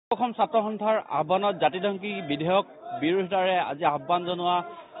অসম ছাত্ৰ সন্থাৰ আহ্বানত জাতিধ্বংসী বিধেয়ক বিৰোধিতাৰে আজি আহ্বান জনোৱা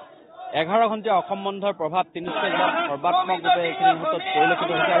 11 ঘণ্টীয়া অসম বন্ধৰ প্ৰভাৱ তিনিচুকীয়া জিলাত সৰ্বাত্মকভাৱে এইখিনি মুহূৰ্তত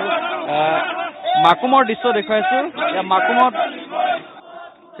পৰিলক্ষিত হৈছে আৰু মাকুমৰ দৃশ্য দেখুৱাইছো। মাকুমত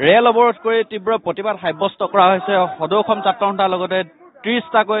ৰেল অৱৰোধ কৰি তীব্ৰ প্ৰতিবাদ সাব্যস্ত কৰা হৈছে সদৌ অসম ছাত্ৰ সন্থাৰ লগতে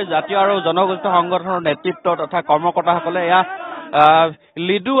 30টাকৈ জাতীয় আৰু জনগোষ্ঠী সংগঠনৰ নেতৃত্ব তথা কৰ্মকৰ্তাসকলে এয়া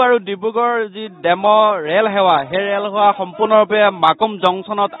লিডু আৰু ডিব্ৰুগড় যি ডেমো ৰেল সেৱা সেই ৰেল সেৱা সম্পূৰ্ণৰূপে মাকুম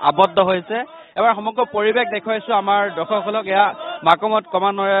জংচনত আবদ্ধ হৈছে। এবাৰ সমগ্ৰ পৰিৱেশ দেখুৱাইছো আমাৰ দৰ্শকসকলক। এয়া মাকুমত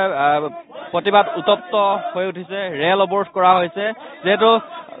ক্ৰমান্বয়ে প্ৰতিবাদ উত্তপ্ত হৈ উঠিছে, ৰেল অৱৰোধ কৰা হৈছে। যিহেতু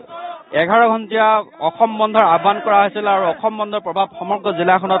 11 ঘণ্টীয়া অসম বন্ধৰ আহ্বান কৰা হৈছিল আৰু অসম বন্ধৰ প্ৰভাৱ সমগ্ৰ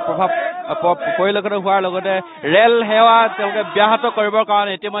জিলাখনত প্ৰভাৱ পৰিলক্ষিত হোৱাৰ লগতে ৰেল সেৱা তেওঁলোকে ব্যাহত কৰিবৰ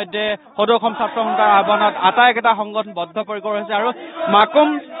কাৰণে ইতিমধ্যে সদৌ অসম ছাত্ৰ সন্থাৰ আহ্বানত আটাইকেইটা সংগঠন বদ্ধপৰিকৰ হৈছে আৰু মাকুম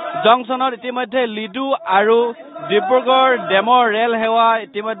জংচনত ইতিমধ্যে লিডু আৰু ডিব্ৰুগড় ডেমো ৰেল সেৱা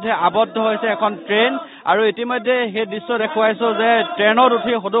ইতিমধ্যে আবদ্ধ হৈছে এখন ট্ৰেইন আৰু ইতিমধ্যে সেই দৃশ্য দেখুৱাইছো যে ট্ৰেইনত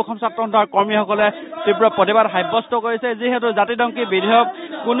উঠি সদৌ অসম ছাত্ৰ সন্থাৰ কৰ্মীসকলে তীব্ৰ প্ৰতিবাদ সাব্যস্ত কৰিছে। যিহেতু জাতিধ্বংসী বিধেয়ক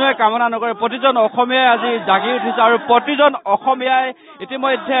কোনোৱে কামনা নকৰে, প্ৰতিজন অসমীয়াই আজি জাগি উঠিছে আৰু প্ৰতিজন অসমীয়াই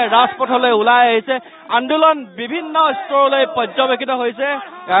ইতিমধ্যে ৰাজপথলৈ ওলাই আহিছে। আন্দোলন বিভিন্ন স্তৰলৈ পৰ্যবেক্ষিত হৈছে।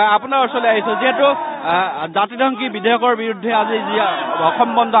 আপোনাৰ ওচৰলৈ আহিছো, যিহেতু জাতিধ্বংসী বিধেয়কৰ বিৰুদ্ধে আজি যি অসম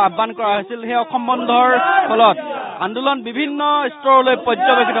বন্ধ আহ্বান কৰা হৈছিল সেই অসম বন্ধৰ ফলত আন্দোলন বিভিন্ন স্তৰলৈ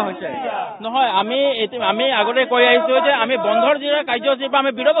পৰ্যবেক্ষিত হৈছে। নহয়, আমি আগতে কৈ আহিছো যে আমি বন্ধৰ যি কাৰ্যসূচীৰ পৰা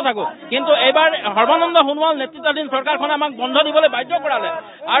আমি বিৰত থাকো, কিন্তু এইবাৰ সৰ্বানন্দ সোণোৱাল নেতৃত্বাধীন চৰকাৰখনে আমাক বন্ধ দিবলৈ বাধ্য কৰালে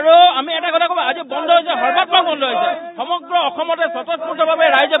আৰু আমি এটা কথা ক'ব, আজি বন্ধ হৈছে, সৰ্বাত্মক বন্ধ হৈছে। সমগ্ৰ অসমতে স্বতঃস্ফূৰ্তভাৱে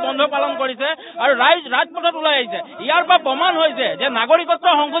ৰাইজে বন্ধ পালন কৰিছে আৰু ৰাইজ ৰাজপথত ওলাই আহিছে। ইয়াৰ পৰা প্ৰমাণ হৈছে যে নাগৰিকত্ব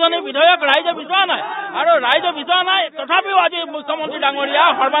সংশোধনী বিধেয়ক ৰাইজে বিচৰা নাই আৰু ৰাইজে বিচৰা নাই, তথাপিও আজি মুখ্যমন্ত্ৰী ডাঙৰীয়া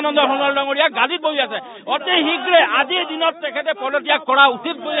সৰ্বানন্দ সোণোৱাল ডাঙৰীয়া গাদীত বহি আছে। অতি শীঘ্ৰে আজিৰ দিনত তেখেতে পদত্যাগ কৰা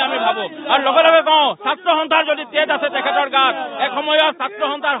উচিত বুলি আমি ভাবো। আৰু লগে লগে কওঁ, ছাত্ৰ সন্থাৰ যদি তেজ আছে তেখেতৰ গাত, এসময়ত ছাত্ৰ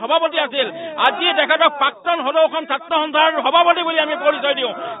সন্থাৰ সভাপতি আছিল, আজি তেখেতক প্ৰাক্তন সদৌ অসম ছাত্ৰ সন্থাৰ সভাপতি বুলি আমি পৰিচয়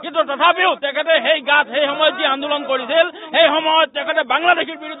দিওঁ। কিন্তু তথাপিও তেখেতে সেই গাত সেই সময়ত যি আন্দোলন কৰিছিল, সেই সময়ত তেখেতে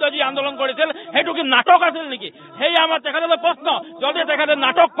বাংলাদেশীৰ বিৰুদ্ধে যি আন্দোলন কৰিছিল, সেইটো কি নাটক আছিল নেকি? সেই আমাৰ তেখেতলৈ প্ৰশ্ন। যদি তেখেতে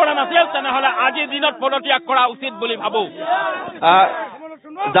নাটক কৰা নাছিল তেনেহলে আজিৰ দিনত পদত্যাগ কৰা উচিত বুলি ভাবো।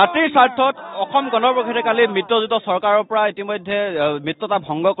 জাতিৰ স্বাৰ্থত অসম গণ পৰিষদে কালি মিত্ৰজোঁটৰ চৰকাৰৰ পৰা ইতিমধ্যে মিত্ৰতা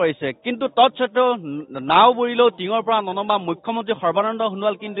ভংগ কৰিছে, কিন্তু তৎসত্বেও নাও বুৰিলেও টিঙৰ পৰা ননমা মুখ্যমন্ত্ৰী সৰ্বানন্দ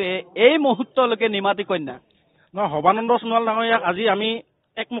সোণোৱাল কিন্তু এই মুহূৰ্তলৈকে নিমাতী কন্যা। সৰ্বানন্দ সোণোৱাল ডাঙৰীয়াক আজি আমি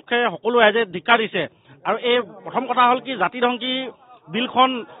একমুখে সকলো ৰাইজে ধিক্কাৰ দিছে। আৰু এই প্ৰথম কথা হ'ল কি, জাতিধ্বংসী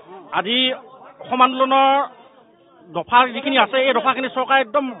বিলখন আজি অসম আন্দোলনৰ দফা যিখিনি আছে এই দফাখিনি চৰকাৰে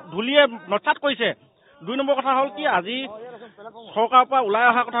একদম ধূলিয়ে নস্যাৎ কৰিছে। 2 নম্বৰ কথা হ'ল কি, আজি চৰকাৰৰ পৰা ওলাই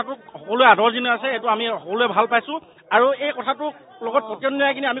অহা কথাটোক সকলোৱে আদৰ্জনী আছে, এইটো আমি সকলোৱে ভাল পাইছো। আৰু এই কথাটোক লগত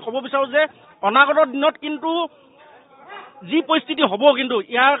প্ৰত্যন্যায় কিনি আমি ক'ব বিচাৰো যে অনাগত দিনত কিন্তু যি পৰিস্থিতি হ'ব, কিন্তু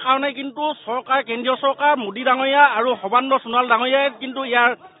ইয়াৰ কাৰণে কিন্তু চৰকাৰ, কেন্দ্ৰীয় চৰকাৰ, মোদী ডাঙৰীয়া আৰু সৰ্বানন্দ সোণোৱাল ডাঙৰীয়াই কিন্তু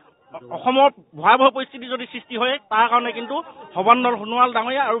ইয়াৰ অসমৰ ভয়াৱহ পৰিস্থিতি যদি সৃষ্টি হয়, তাৰ কাৰণে কিন্তু সৰ্বানন্দ সোণোৱাল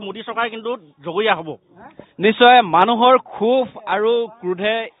ডাঙৰীয়া আৰু মোদী চৰকাৰে কিন্তু জগৰীয়া হ'ব। নিশ্চয় মানুহৰ ক্ষোভ আৰু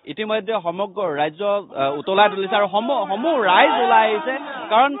ক্ৰোধে ইতিমধ্যে সমগ্ৰ ৰাজ্যক উতলাই তুলিছে আৰু সমূহ ৰাইজ ওলাই আহিছে।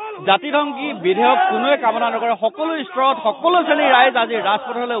 কাৰণ জাতিধ্বংসী বিধেয়ক কোনোৱে কামনা নকৰে, সকলো স্তৰত সকলো শ্ৰেণীৰ ৰাইজ আজি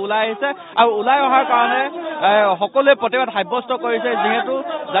ৰাজপথলৈ ওলাই আহিছে আৰু ওলাই অহাৰ কাৰণে সকলোৱে প্ৰতিবাদ সাব্যস্ত কৰিছে। যিহেতু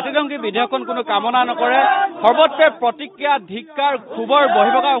জাতিধ্বংসী বিধেয়কখন কোনো কামনা নকৰে, সৰ্বত্ৰে প্ৰতিক্ৰিয়া, ধিক্কাৰ, ক্ষোভৰ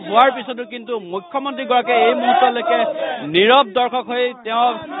বহিঃপ্ৰকাশ হোৱাৰ পিছতো কিন্তু মুখ্যমন্ত্ৰীগৰাকীয়ে এই মুহূৰ্তলৈকে নীৰৱ দৰ্শক হৈ তেওঁ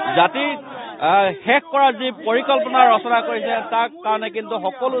জাতিৰ শেষ কৰাৰ যি পৰিকল্পনা ৰচনা কৰিছে তাৰ কাৰণে কিন্তু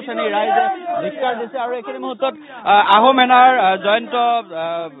সকলো শ্ৰেণীৰ ৰাইজে ধিক্কাৰ দিছে। আৰু এইখিনি মুহূৰ্তত আহোম সেনাৰ জয়ন্ত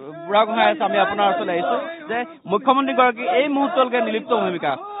বুঢ়াগোহাঁই আছে, আমি আপোনাৰ ওচৰলৈ আহিছো যে মুখ্যমন্ত্ৰীগৰাকী এই মুহূৰ্তলৈকে নিলিপ্ত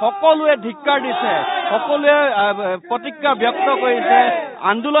ভূমিকা, সকলোৱে ধিক্কাৰ দিছে, সকলোৱে প্ৰতিক্ৰিয়া ব্যক্ত কৰিছে,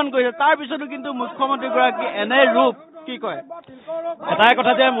 আন্দোলন কৰিছে, তাৰ পিছতো কিন্তু মুখ্যমন্ত্ৰীগৰাকী এনে ৰূপ, কি কয়? এটাই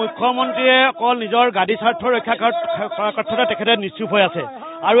কথা যে মুখ্যমন্ত্ৰীয়ে অকল নিজৰ গাদী স্বাৰ্থ ৰক্ষা কৰাৰ ক্ষেত্ৰতে তেখেতে নিশ্চুপ হৈ আছে।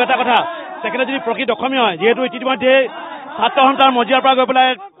 আৰু এটা কথা, তেখেতে যদি প্ৰকৃত অসমীয়া হয়, যিহেতু ইতিমধ্যে ছাত্ৰ সন্থাৰ মজিয়াৰ পৰা গৈ পেলাই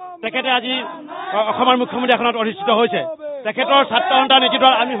তেখেতে আজি অসমৰ মুখ্যমন্ত্ৰী আসনত অধিষ্ঠিত হৈছে। তেখেতৰ ছাত্ৰ সন্থাৰ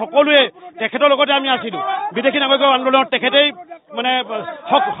নেতৃত্বত আমি সকলোৱে তেখেতৰ লগতে আমি আছিলো। বিদেশী নাগৰিকৰ আন্দোলনত তেখেতেই মানে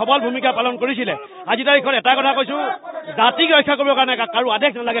সবল ভূমিকা পালন কৰিছিলে। আজি তাৰিখত এটা কথা কৈছো, জাতিক ৰক্ষা কৰিবৰ কাৰণে কাৰো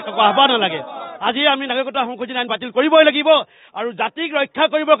আদেশ নালাগে, কাৰো আহ্বান নালাগে। আজি আমি নাগৰিকত্ব সংশোধনী আইন বাতিল কৰিবই লাগিব আৰু জাতিক ৰক্ষা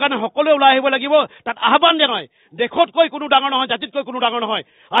কৰিবৰ কাৰণে সকলোৱে ওলাই আহিব লাগিব। তাত আহ্বান দিয়া নহয়, দেশতকৈ কোনো ডাঙৰ নহয়, জাতিতকৈ কোনো ডাঙৰ নহয়।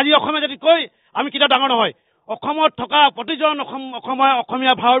 আজি অসমীয়া জাতিতকৈ আমি কেতিয়া ডাঙৰ নহয়। অসমত থকা প্ৰতিজন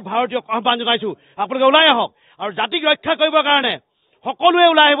অসমীয়া ভাৰতীয়ক আহ্বান জনাইছো, আপোনালোকে ওলাই আহক আৰু জাতিক ৰক্ষা কৰিবৰ কাৰণে সকলোৱে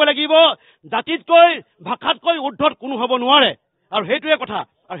ওলাই আহিব লাগিব। জাতিতকৈ, ভাষাতকৈ ঊৰ্ধত কোনো হ'ব নোৱাৰে আৰু সেইটোৱে কথা।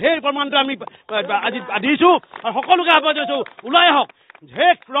 আৰু সেই প্ৰমাণটো আমি আজি দিছোঁ আৰু সকলোকে আহ্বান জনাইছোঁ ওলাই আহক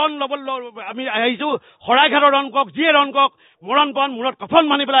শেষ ৰণ ল'বলৈ আমি আহিছোঁ শৰাইঘাটৰ ৰণ কওক যিয়ে ৰণ কওক মৰণপণ মূৰত কফন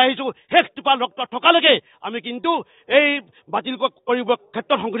মানি পেলাই আহিছোঁ শেষ টোপাল ৰক্ত থকালৈকে আমি কিন্তু এই বাতিল কৰিব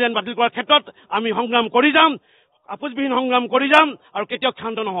ক্ষেত্ৰত সংবিধান বাতিল কৰাৰ ক্ষেত্ৰত আমি সংগ্ৰাম কৰি যাম আপোচবিহীন সংগ্ৰাম কৰি যাম আৰু কেতিয়াও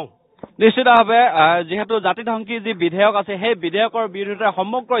ক্ষান্ত নহওঁ নিশ্চিতভাৱে যিহেতু জাতিধ্বংসী যি বিধেয়ক আছে সেই বিধেয়কৰ বিৰুদ্ধে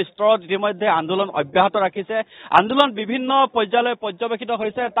সমগ্ৰ স্তৰত ইতিমধ্যে আন্দোলন অব্যাহত ৰাখিছে আন্দোলন বিভিন্ন পৰ্যায়লৈ পৰ্যবেক্ষিত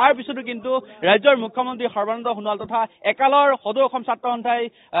হৈছে তাৰ পিছতো কিন্তু ৰাজ্যৰ মুখ্যমন্ত্ৰী সৰ্বানন্দ সোণোৱাল তথা একালৰ সদৌ অসম ছাত্ৰ সন্থাই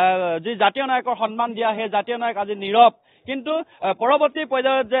যি জাতীয় নায়কৰ সন্মান দিয়া সেই জাতীয় নায়ক আজি নীৰৱ কিন্তু পৰৱৰ্তী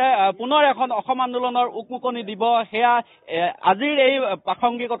পৰ্যায়ত যে পুনৰ এখন অসম আন্দোলনৰ উকমুকনি দিব সেয়া আজিৰ এই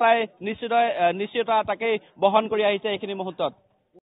প্ৰাসংগিকতাই নিশ্চিততা তাকেই বহন কৰি আহিছে এইখিনি মুহূৰ্তত